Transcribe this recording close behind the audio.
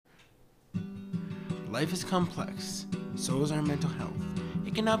Life is complex, so is our mental health.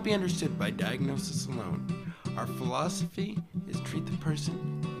 It cannot be understood by diagnosis alone. Our philosophy is treat the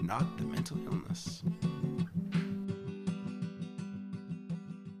person, not the mental illness.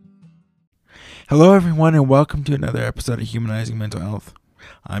 Hello everyone and welcome to another episode of Humanizing Mental Health.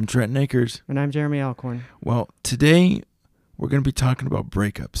 I'm Trent and And I'm Jeremy Alcorn. Well, today we're going to be talking about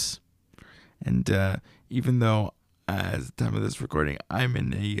breakups. And even though as the time of this recording, I'm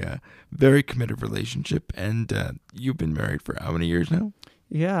in a very committed relationship, and you've been married for how many years now?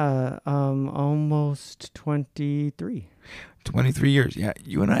 Yeah, almost 23. 23 years. Yeah,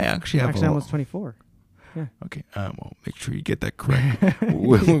 you and I actually have almost 24. Yeah. Okay. Well, make sure you get that correct.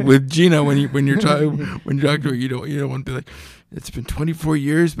 with Gina, when you're talking to her, you don't want to be like, it's been 24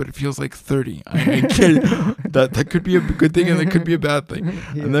 years, but it feels like 30. I get it. That could be a good thing and that could be a bad thing.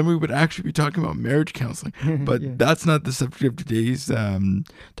 Yeah. And then we would actually be talking about marriage counseling, but that's not the subject of today's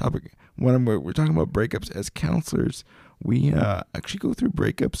topic. When we're talking about breakups as counselors, we actually go through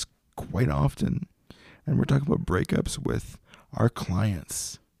breakups quite often, and we're talking about breakups with our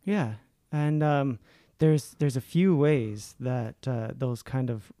clients. Yeah, and there's a few ways that those kind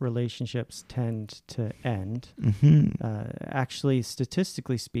of relationships tend to end. Mm-hmm. Actually,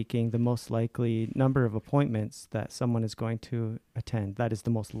 statistically speaking, the most likely number of appointments that someone is going to attend, that is the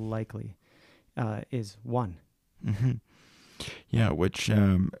most likely, is one. Mm-hmm. Yeah, which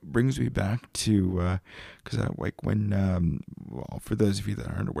brings me back to, because like when, well, for those of you that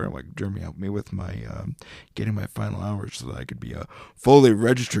aren't aware, like Jeremy helped me with my getting my final hours so that I could be a fully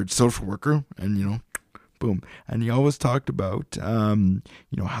registered social worker, and boom. And he always talked about, having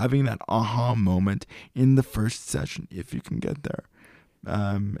that aha moment in the first session if you can get there.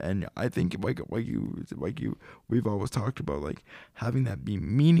 And I think we've always talked about like having that be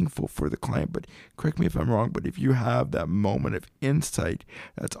meaningful for the client. But correct me if I'm wrong, but if you have that moment of insight,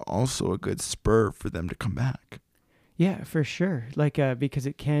 that's also a good spur for them to come back. Yeah, for sure. Like because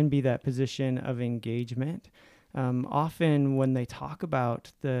it can be that position of engagement. Often when they talk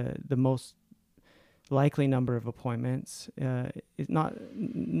about the most likely number of appointments, is not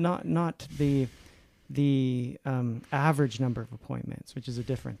the average number of appointments, which is a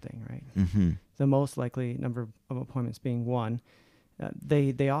different thing, right? Mm-hmm. The most likely number of appointments being one.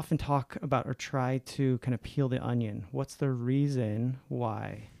 They often talk about or try to kind of peel the onion. What's the reason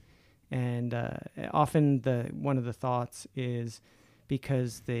why? And often one of the thoughts is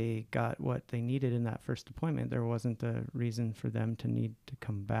because they got what they needed in that first appointment, there wasn't a reason for them to need to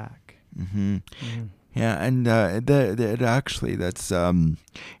come back. Mm-hmm. Mm-hmm. Yeah, and that's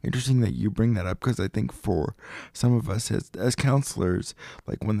interesting that you bring that up, because I think for some of us as counselors,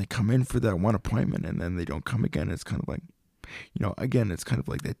 like when they come in for that one appointment and then they don't come again, it's kind of like, again, it's kind of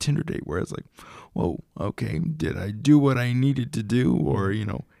like that Tinder date where it's like, whoa, okay, did I do what I needed to do, or,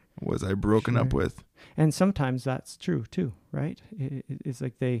 was I broken up with? And sometimes that's true too, right? It's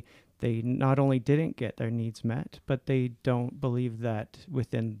like they not only didn't get their needs met, but they don't believe that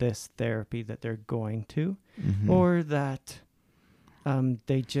within this therapy that they're going to, mm-hmm. or that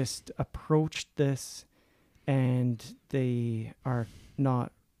they just approached this and they are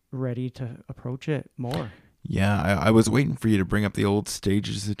not ready to approach it more. Yeah, I was waiting for you to bring up the old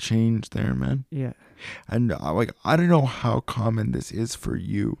stages of change there, man. Yeah. And I don't know how common this is for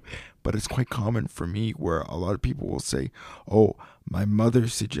you, but it's quite common for me, where a lot of people will say, oh, my mother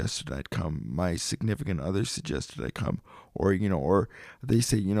suggested I'd come, my significant other suggested I come, or they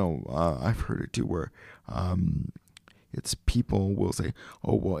say, I've heard it too, where it's people will say,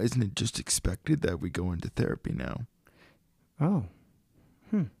 oh, well, isn't it just expected that we go into therapy now? Oh.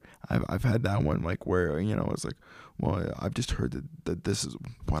 I've had that one, like, where, it's like, well, I've just heard that this is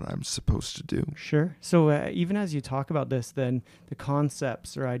what I'm supposed to do. Sure. So even as you talk about this, then the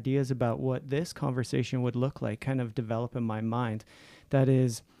concepts or ideas about what this conversation would look like kind of develop in my mind. That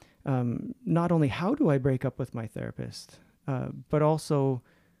is, not only how do I break up with my therapist, but also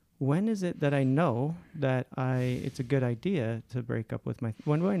when is it that I know that it's a good idea to break up with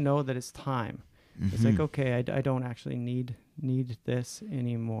when do I know that it's time? Mm-hmm. It's like, okay, I don't actually need this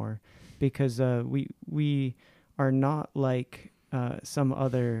anymore, because we are not like some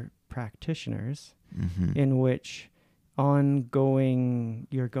other practitioners, mm-hmm. in which ongoing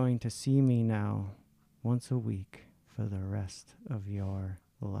you're going to see me now once a week for the rest of your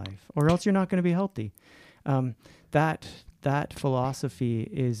life, or else you're not going to be healthy. That philosophy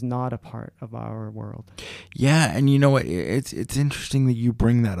is not a part of our world. Yeah, and you know what? It's interesting that you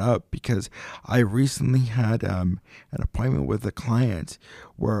bring that up, because I recently had an appointment with a client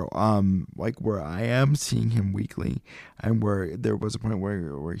where where I am seeing him weekly, and where there was a point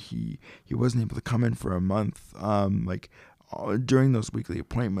where he wasn't able to come in for a month, during those weekly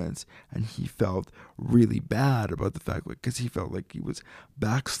appointments, and he felt really bad about the fact, because he felt like he was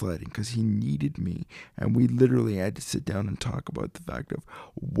backsliding because he needed me, and we literally had to sit down and talk about the fact of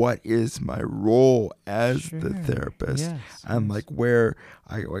what is my role as the therapist, and like where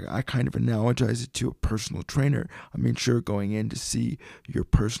I kind of analogize it to a personal trainer. I mean, sure, going in to see your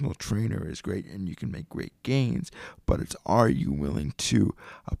personal trainer is great and you can make great gains, but it's, are you willing to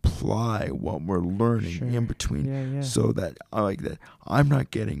apply what we're learning in between, so that I'm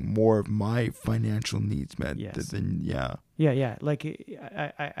not getting more of my financial needs met than like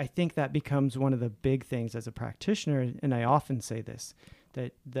I think that becomes one of the big things as a practitioner, and I often say this,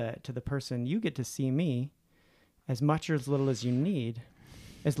 that to the person, you get to see me as much or as little as you need,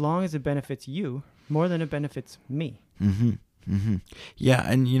 as long as it benefits you more than it benefits me. Yeah,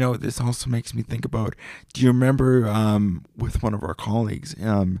 and this also makes me think about, do you remember with one of our colleagues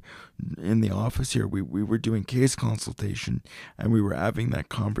in the office here, we were doing case consultation, and we were having that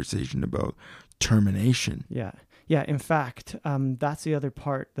conversation about termination. Yeah, in fact, that's the other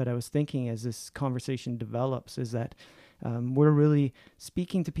part that I was thinking as this conversation develops, is that we're really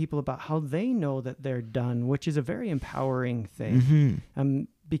speaking to people about how they know that they're done, which is a very empowering thing,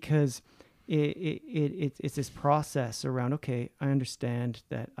 because it's this process around, okay, I understand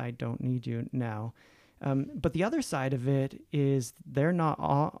that I don't need you now. But the other side of it is they're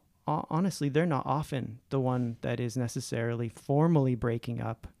not, honestly, they're not often the one that is necessarily formally breaking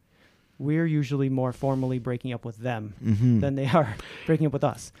up. We're usually more formally breaking up with them than they are breaking up with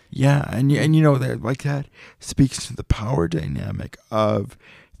us. Yeah, and that, like, that speaks to the power dynamic of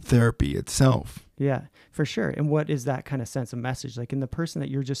therapy itself. Yeah, for sure. And what is that kind of sense of message? Like in the person that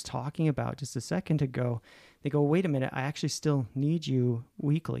you're just talking about just a second ago, they go, wait a minute, I actually still need you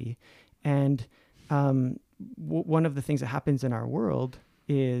weekly. And one of the things that happens in our world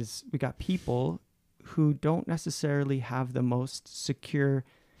is we got people who don't necessarily have the most secure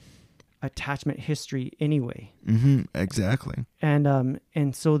attachment history anyway. Exactly.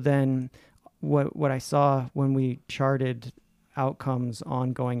 And so then what I saw when we charted outcomes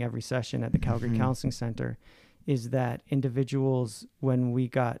ongoing every session at the Calgary Counseling Center is that individuals, when we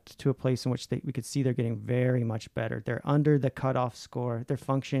got to a place in which we could see they're getting very much better, they're under the cutoff score, they're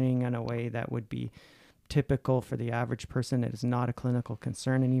functioning in a way that would be typical for the average person. It is not a clinical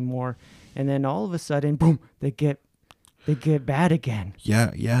concern anymore. And then all of a sudden, boom, they get bad again.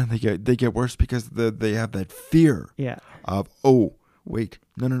 Yeah, they get worse because they have that fear of, oh, wait,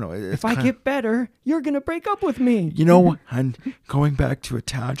 no. If I get better, you're going to break up with me. And going back to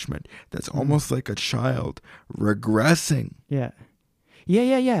attachment, that's almost like a child regressing. Yeah,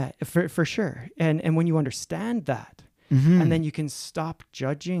 for sure. And when you understand that, and then you can stop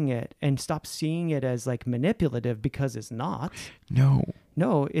judging it and stop seeing it as like manipulative, because it's not.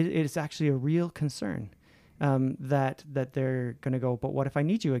 No, it's actually a real concern. That they're going to go, but what if I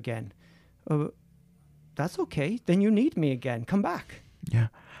need you again? That's okay. Then you need me again. Come back. Yeah,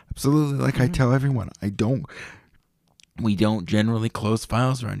 absolutely. Like I tell everyone, we don't generally close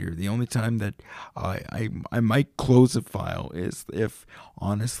files around here. The only time that I might close a file is if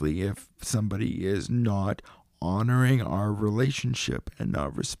somebody is not honoring our relationship and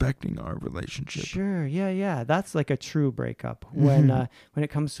not respecting our relationship. Sure. Yeah. That's like a true breakup when it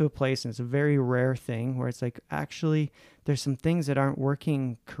comes to a place, and it's a very rare thing where it's like, actually, there's some things that aren't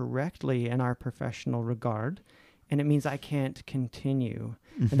working correctly in our professional regard, and it means I can't continue.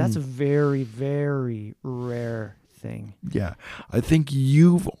 And that's a very, very rare thing. Yeah. I think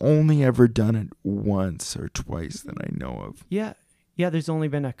you've only ever done it once or twice that I know of. Yeah, there's only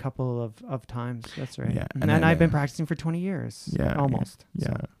been a couple of times. That's right. Yeah, and I've been practicing for 20 years. Yeah, almost.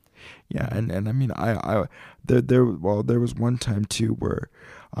 Yeah, so. Yeah, and I mean, there was one time too where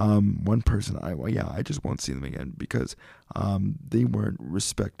one person I just won't see them again because they weren't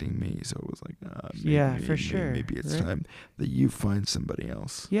respecting me. So it was like for sure. Maybe it's time that you find somebody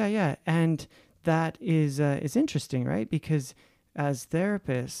else. Yeah, and that is interesting, right? Because as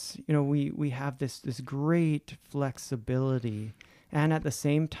therapists, we have this great flexibility. And at the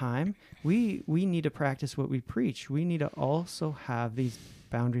same time, we need to practice what we preach. We need to also have these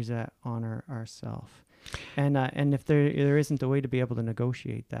boundaries that honor ourselves. And if there isn't a way to be able to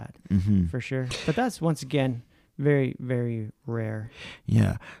negotiate that, for sure. But that's, once again, very, very rare.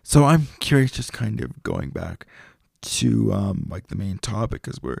 Yeah. So I'm curious, just kind of going back to like the main topic,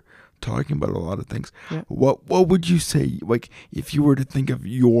 because we're talking about a lot of things. Yeah. What would you say, like, if you were to think of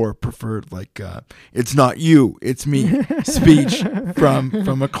your preferred, like, it's not you, it's me speech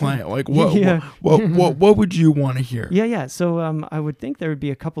from a client, like what would you want to hear? Yeah. So I would think there would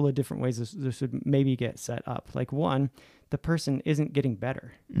be a couple of different ways this would maybe get set up. Like, one, the person isn't getting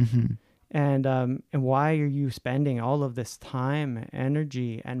better. And why are you spending all of this time,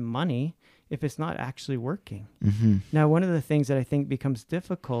 energy, and money if it's not actually working? Mm-hmm. Now, one of the things that I think becomes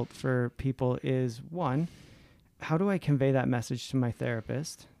difficult for people is, one, how do I convey that message to my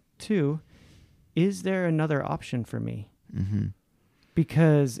therapist? Two, is there another option for me? Mm-hmm.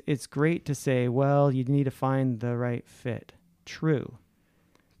 Because it's great to say, well, you need to find the right fit. True.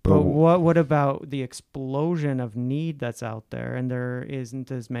 But what about the explosion of need that's out there? And there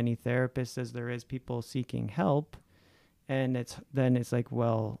isn't as many therapists as there is people seeking help. And it's like,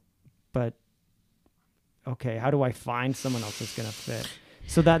 well, but okay, how do I find someone else that's going to fit?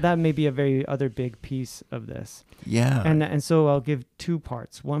 So that may be a very other big piece of this. Yeah. And so I'll give two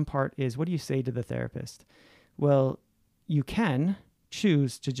parts. One part is, what do you say to the therapist? Well, you can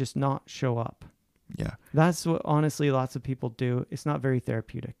choose to just not show up. Yeah. That's what honestly lots of people do. It's not very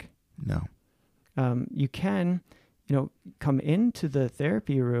therapeutic. No. You can, come into the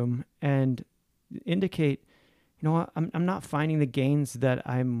therapy room and indicate, I'm not finding the gains that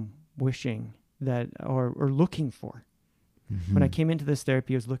I'm wishing that or looking for. Mm-hmm. When I came into this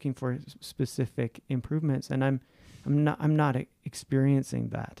therapy, I was looking for specific improvements, and I'm not experiencing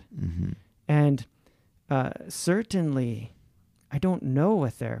that. Mm-hmm. And certainly, I don't know a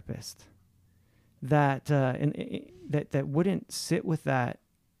therapist that that wouldn't sit with that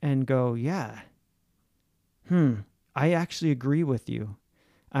and go, yeah, I actually agree with you.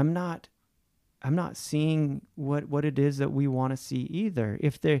 I'm not seeing what it is that we want to see either.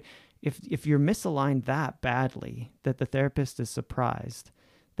 If you're misaligned that badly that the therapist is surprised,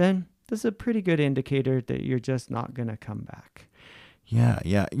 then that's a pretty good indicator that you're just not going to come back. Yeah.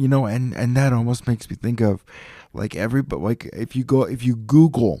 And that almost makes me think of if you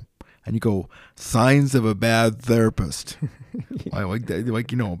Google and you go signs of a bad therapist,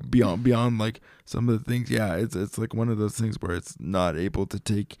 beyond like some of the things. Yeah, it's like one of those things where it's not able to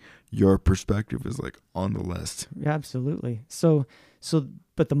take your perspective is like on the list. Yeah, absolutely. So,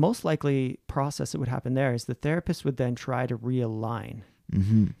 but the most likely process that would happen there is the therapist would then try to realign.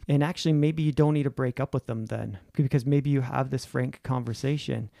 Mm-hmm. And actually, maybe you don't need to break up with them then, because maybe you have this frank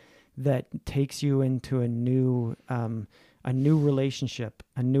conversation that takes you into a new relationship,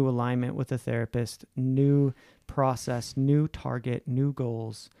 a new alignment with the therapist, new process, new target, new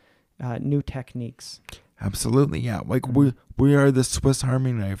goals, new techniques. Absolutely, yeah. Like we are the Swiss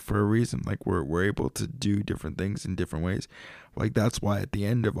Army knife for a reason. Like we're able to do different things in different ways. Like that's why at the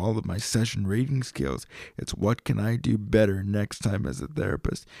end of all of my session rating scales, it's what can I do better next time as a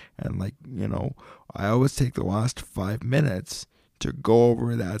therapist. And like, I always take the last 5 minutes to go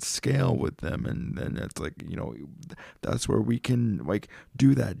over that scale with them, and then it's like, that's where we can like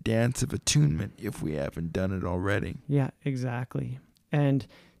do that dance of attunement if we haven't done it already. Yeah, exactly. And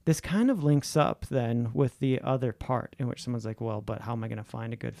this kind of links up then with the other part in which someone's like, well, but how am I going to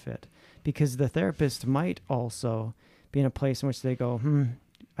find a good fit? Because the therapist might also be in a place in which they go,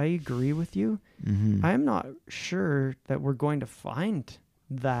 I agree with you. Mm-hmm. I'm not sure that we're going to find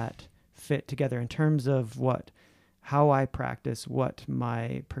that fit together in terms of how I practice, what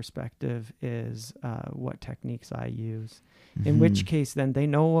my perspective is, what techniques I use. Mm-hmm. In which case, then they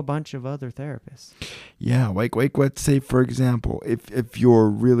know a bunch of other therapists. Yeah, like let's say for example, if you're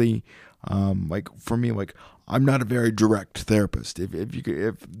really, like for me, like I'm not a very direct therapist.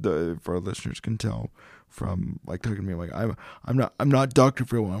 If our listeners can tell from like talking to me, like I'm not Dr.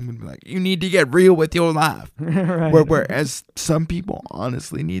 Phil. I'm gonna be like, you need to get real with your life. Right. Whereas some people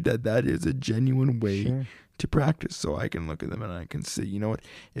honestly need that. That is a genuine way. Sure. To practice, so I can look at them and I can see, what,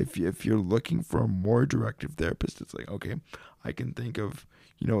 if you're looking for a more directive therapist, it's like, okay, I can think of,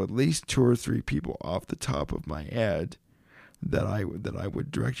 at least 2 or 3 people off the top of my head that I would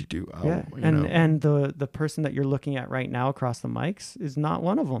direct you to. And the person that you're looking at right now across the mics is not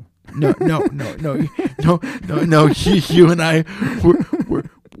one of them. No. You and I,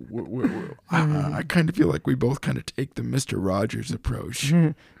 I kind of feel like we both kind of take the Mr. Rogers approach.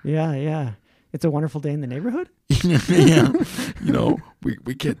 Yeah. It's a wonderful day in the neighborhood. Yeah,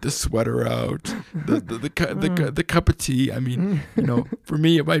 we get the sweater out, the cup of tea. I mean, for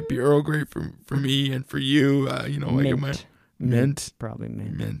me it might be Earl Grey for me, and for you, mint, probably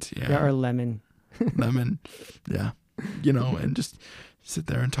mint. Yeah, or lemon, yeah, and just sit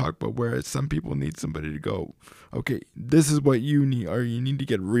there and talk. But whereas some people need somebody to go, okay, this is what you need, or you need to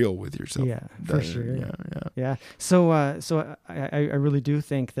get real with yourself. Yeah, for sure. Yeah. So I really do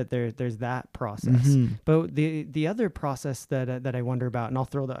think that there's that process. Mm-hmm. But the other process that I wonder about, and I'll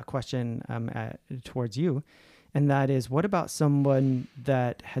throw a question towards you, and that is, what about someone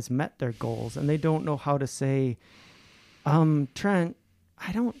that has met their goals and they don't know how to say, Trent,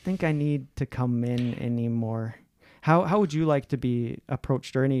 I don't think I need to come in anymore. How would you like to be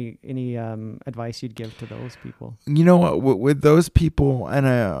approached, or any advice you'd give to those people? You know what, with those people, and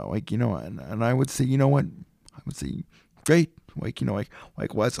and I would say, you know what, I would say, great.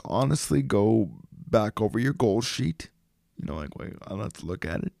 Let's honestly go back over your goal sheet. Let's look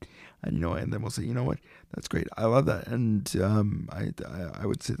at it, and and then we'll say, you know what, that's great. I love that, and I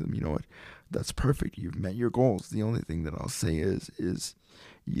would say to them, you know what, that's perfect. You've met your goals. The only thing that I'll say is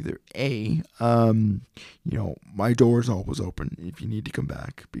either my door is always open if you need to come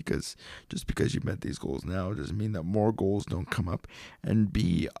back, because just because you've met these goals now doesn't mean that more goals don't come up. And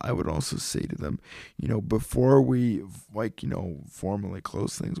B, I would also say to them, before we formally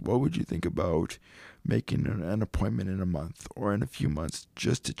close things, what would you think about making an appointment in a month or in a few months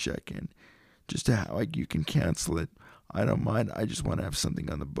just to check in, just to you can cancel it. I don't mind. I just want to have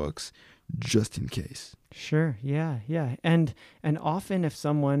something on the books just in case. Sure. Yeah. Yeah. And often if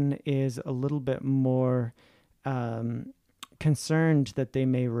someone is a little bit more concerned that they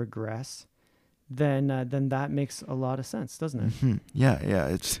may regress, then that makes a lot of sense, doesn't it? Mm-hmm. Yeah. Yeah.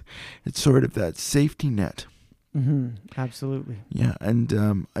 It's sort of that safety net. Mm-hmm. Absolutely. Yeah. And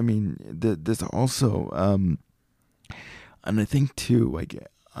there's also and I think too,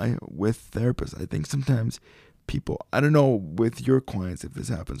 with therapists, I think sometimes people, I don't know with your clients if this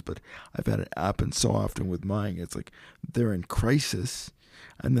happens, but I've had it happen so often with mine. It's like they're in crisis,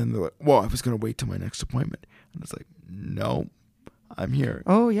 and then they're like, well, I was going to wait till my next appointment. And it's like, no, I'm here.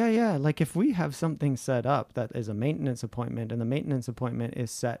 Oh, yeah, yeah. Like if we have something set up that is a maintenance appointment, and the maintenance appointment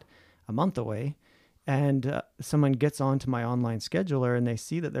is set a month away, and someone gets onto my online scheduler and they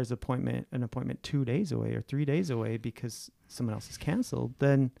see that there's an appointment 2 days away or 3 days away because someone else is canceled,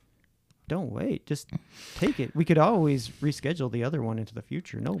 then don't wait. Just take it. We could always reschedule the other one into the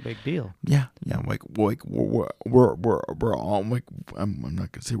future. No big deal. Yeah, yeah. We're all I'm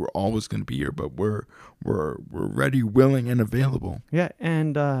not gonna say we're always gonna be here, but we're ready, willing, and available. Yeah,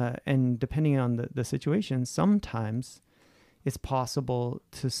 and depending on the situation, sometimes it's possible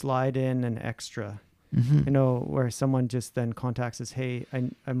to slide in an extra. Mm-hmm. Where someone just then contacts us, hey,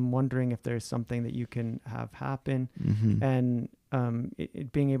 I'm wondering if there's something that you can have happen. Mm-hmm. And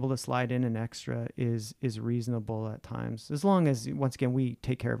it being able to slide in an extra is reasonable at times, as long as, once again, we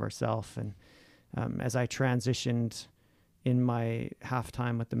take care of ourselves. And as I transitioned in my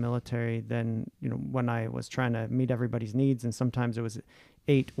halftime with the military, then, when I was trying to meet everybody's needs, and sometimes it was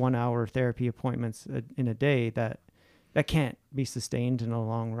 8 1-hour therapy appointments in a day, that can't be sustained in a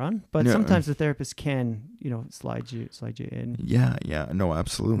long run, but sometimes the therapist can, slide you in. Yeah, no,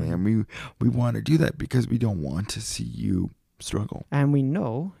 absolutely. And we want to do that because we don't want to see you struggle. And we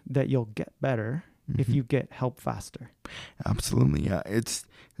know that you'll get better if you get help faster. Absolutely. Yeah. It's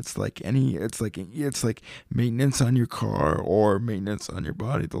like maintenance on your car or maintenance on your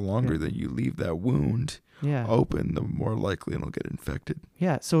body. The longer that you leave that wound open, the more likely it'll get infected.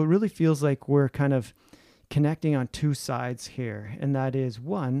 Yeah. So it really feels like we're kind of connecting on two sides here. And that is,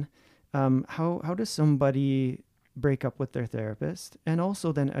 one, how does somebody break up with their therapist? And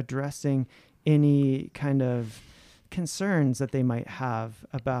also then addressing any kind of concerns that they might have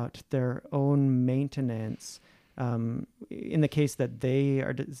about their own maintenance. In the case that they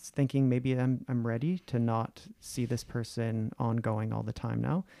are thinking, maybe I'm ready to not see this person ongoing all the time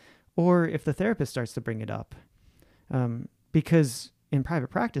now. Or if the therapist starts to bring it up. Because in private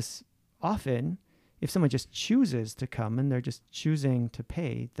practice, often, if someone just chooses to come and they're just choosing to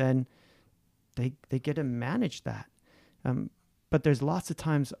pay, then they get to manage that. But there's lots of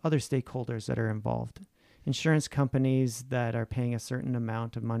times other stakeholders that are involved. Insurance companies that are paying a certain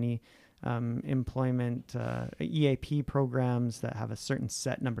amount of money, employment, EAP programs that have a certain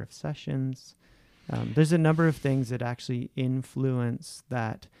set number of sessions. There's a number of things that actually influence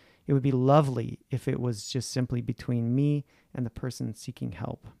that. It would be lovely if it was just simply between me and the person seeking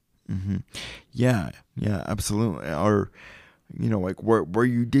help. Mm-hmm. Yeah, absolutely. Or, where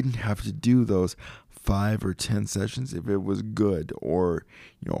you didn't have to do those 5 or 10 sessions if it was good, or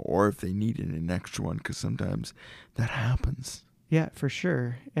or if they needed an extra one, because sometimes that happens. Yeah, for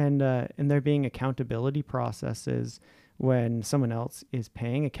sure. And there being accountability processes when someone else is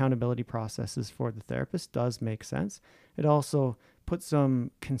paying. Accountability processes for the therapist does make sense. It also puts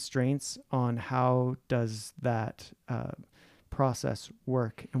some constraints on how does that process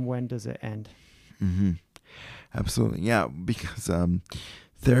work and when does it end. Mm-hmm. Absolutely. Yeah, because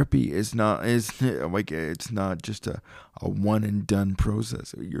therapy is not it's not just a one and done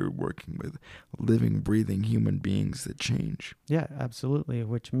process. You're working with living, breathing human beings that change. Yeah, absolutely.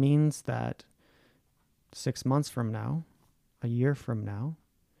 Which means that 6 months from now, a year from now,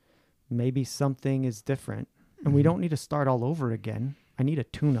 maybe something is different, and we don't need to start all over again. I need a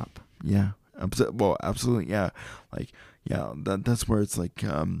tune-up. Yeah, Well, absolutely, yeah. Like, yeah, that's where it's like,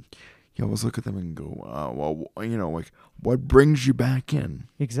 you almost look at them and go, well, like, what brings you back in?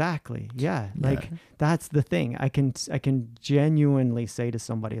 Exactly. Yeah. Yeah. Like that's the thing. I can genuinely say to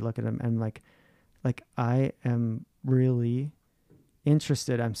somebody, look at them and I am really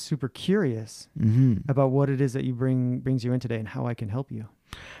interested. I'm super curious about what it is that you brings you in today and how I can help you.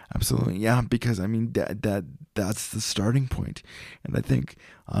 Absolutely, yeah. Because I mean that's the starting point, and I think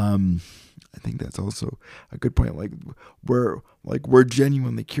that's also a good point. Like we're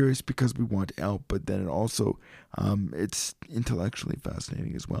genuinely curious because we want to help, but then it also it's intellectually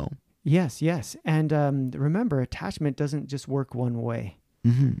fascinating as well. Yes, yes. And remember, attachment doesn't just work one way.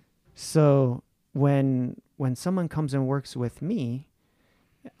 Mm-hmm. So when someone comes and works with me,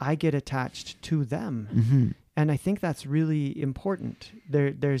 I get attached to them. Mm-hmm. And I think that's really important.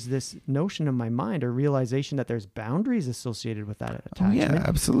 There's this notion in my mind or realization that there's boundaries associated with that Oh attachment. yeah,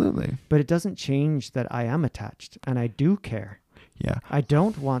 absolutely. But it doesn't change that I am attached and I do care. Yeah. I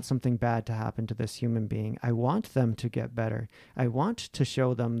don't want something bad to happen to this human being. I want them to get better. I want to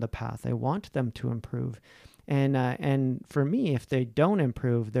show them the path. I want them to improve. And for me, if they don't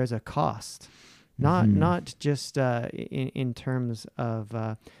improve, there's a cost. Not just in terms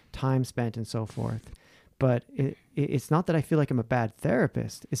of time spent and so forth, but it's not that I feel like I'm a bad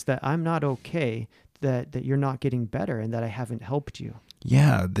therapist. It's that I'm not okay that you're not getting better and that I haven't helped you.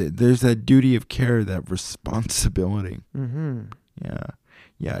 Yeah, there's that duty of care, that responsibility. Mm-hmm. Yeah.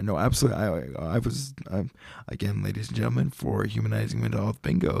 Yeah, no, absolutely. I was, again, ladies and gentlemen, for Humanizing Mental Health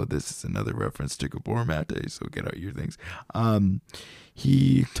Bingo, this is another reference to Gabor Mate, so get out your things.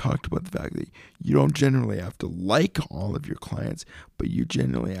 He talked about the fact that you don't generally have to like all of your clients, but you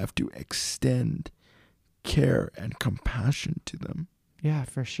generally have to extend care and compassion to them. Yeah,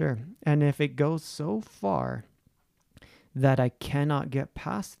 for sure. And if it goes so far that I cannot get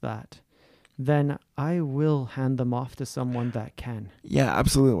past that, then I will hand them off to someone that can. Yeah,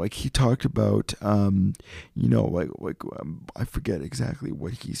 absolutely. Like he talked about, I forget exactly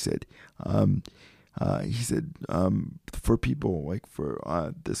what he said. He said for people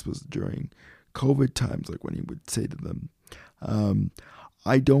this was during COVID times, like when he would say to them,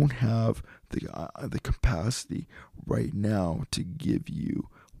 I don't have the capacity right now to give you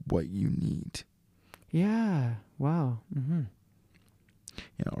what you need. Yeah. Wow. Mm-hmm.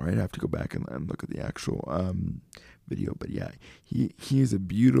 Yeah, all right. I have to go back and look at the actual video, but yeah, he is a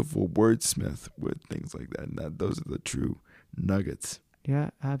beautiful wordsmith with things like that, and those are the true nuggets.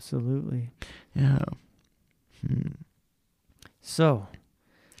 Yeah, absolutely. Yeah. So.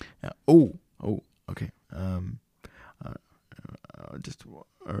 Yeah. Okay.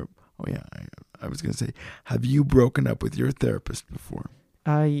 I was gonna say, have you broken up with your therapist before?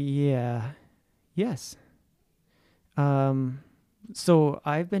 Yeah. Yes. So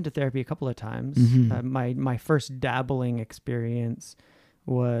I've been to therapy a couple of times. Mm-hmm. My first dabbling experience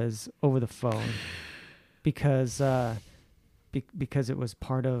was over the phone because it was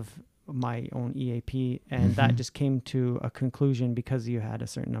part of my own EAP, and that just came to a conclusion because you had a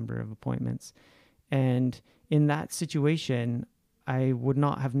certain number of appointments. And in that situation, I would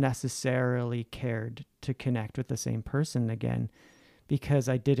not have necessarily cared to connect with the same person again, because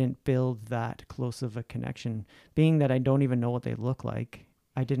I didn't build that close of a connection. Being that I don't even know what they look like,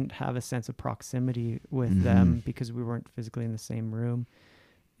 I didn't have a sense of proximity with them because we weren't physically in the same room.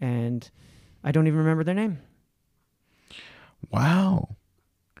 And I don't even remember their name. Wow.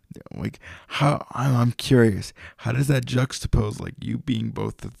 Like, I'm curious, how does that juxtapose, like, you being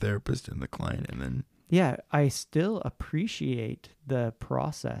both the therapist and the client, and then... Yeah, I still appreciate the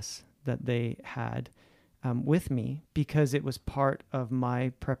process that they had with me, because it was part of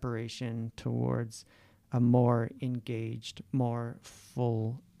my preparation towards a more engaged, more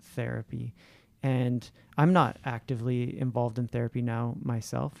full therapy. And I'm not actively involved in therapy now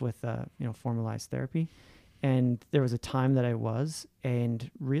myself with formalized therapy. And there was a time that I was, and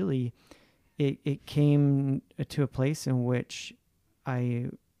really it came to a place in which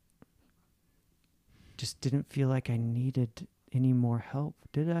I just didn't feel like I needed any more help.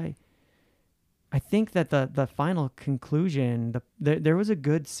 Did I? I think that the final conclusion, there was a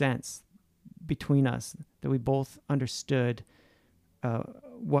good sense between us that we both understood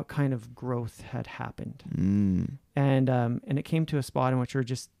what kind of growth had happened. And it came to a spot in which we're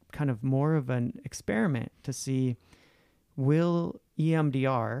just kind of more of an experiment to see, will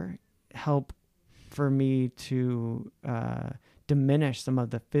EMDR help for me to diminish some of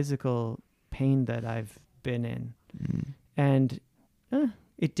the physical pain that I've been in? And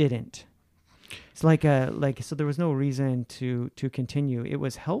it didn't. It's so there was no reason to continue. It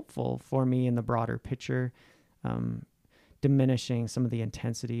was helpful for me in the broader picture diminishing some of the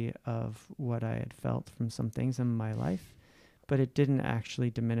intensity of what I had felt from some things in my life, but it didn't actually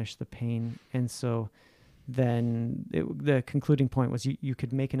diminish the pain. And so then the concluding point was you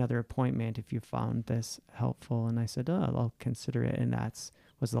could make another appointment if you found this helpful. And I said, oh, I'll consider it. And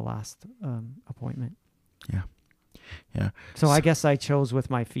was the last appointment. Yeah. Yeah. So I guess I chose with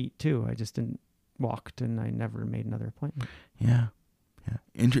my feet too. I just didn't walked and I never made another appointment. Yeah. Yeah.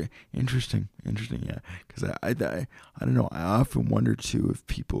 Interesting. Yeah. Because I don't know. I often wonder too if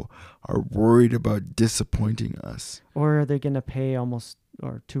people are worried about disappointing us. Or are they going to pay almost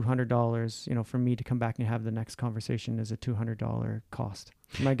or $200, for me to come back and have the next conversation is a $200 cost.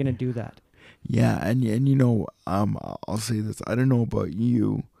 Am I going to do that? Yeah. And I'll say this. I don't know about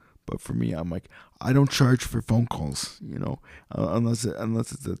you, but for me, I'm like, I don't charge for phone calls, unless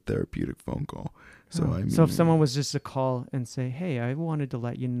it's a therapeutic phone call. So So if someone was just to call and say, hey, I wanted to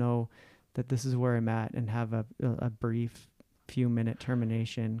let you know that this is where I'm at and have a brief few minute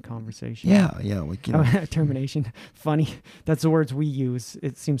termination conversation. Yeah. Like, termination. Funny. That's the words we use.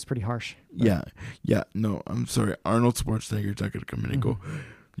 It seems pretty harsh. Yeah. No, I'm sorry. Arnold Schwarzenegger's not going to come in and go,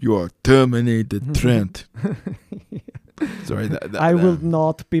 you are terminated, Trent. Sorry. I will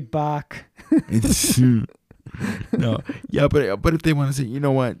not be back. No. Yeah, but if they want to say, you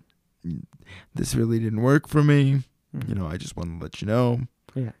know what, this really didn't work for me. I just want to let you know.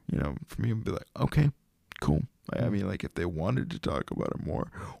 Yeah. For me, it'd be like, okay, cool. I mean, like if they wanted to talk about it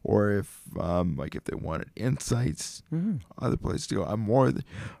more, or if if they wanted insights, other places to go.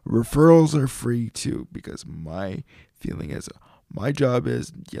 Referrals are free too, because my feeling is my job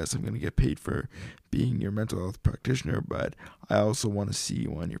is, yes, I'm going to get paid for being your mental health practitioner, but I also want to see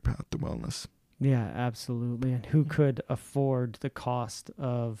you on your path to wellness. Yeah, absolutely. And who could afford the cost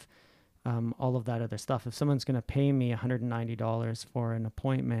of all of that other stuff? If someone's going to pay me $190 for an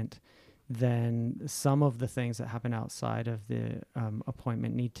appointment, then some of the things that happen outside of the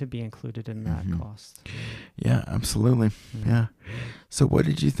appointment need to be included in that cost. Yeah, absolutely. Yeah. So what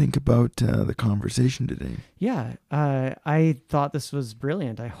did you think about the conversation today? Yeah, I thought this was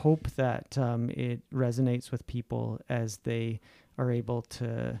brilliant. I hope that it resonates with people as they are able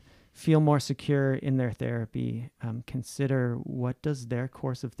to feel more secure in their therapy. Consider, what does their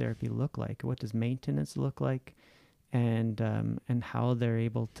course of therapy look like? What does maintenance look like? And how they're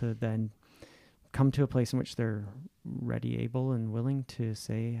able to then come to a place in which they're ready, able, and willing to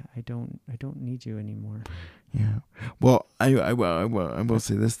say, I don't need you anymore. Yeah. Well, I will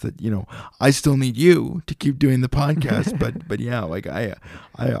say this, that I still need you to keep doing the podcast, but yeah, like I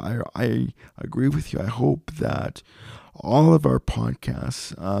agree with you. I hope that all of our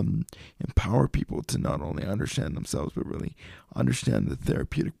podcasts empower people to not only understand themselves, but really understand the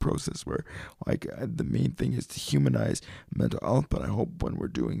therapeutic process, where the main thing is to humanize mental health. But I hope when we're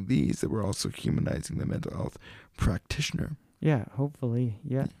doing these, that we're also humanizing the mental health practitioner. Yeah, hopefully.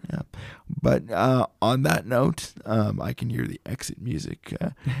 Yeah. But on that note, I can hear the exit music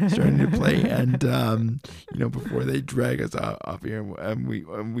starting to play, and before they drag us off here, and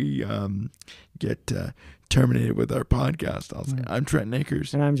we get terminated with our podcast, I'll say, I'm Trent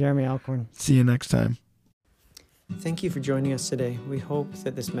Akers. And I'm Jeremy Alcorn. See you next time. Thank you for joining us today. We hope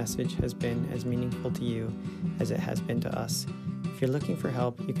that this message has been as meaningful to you as it has been to us. If you're looking for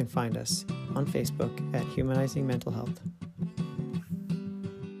help, you can find us on Facebook at Humanizing Mental Health.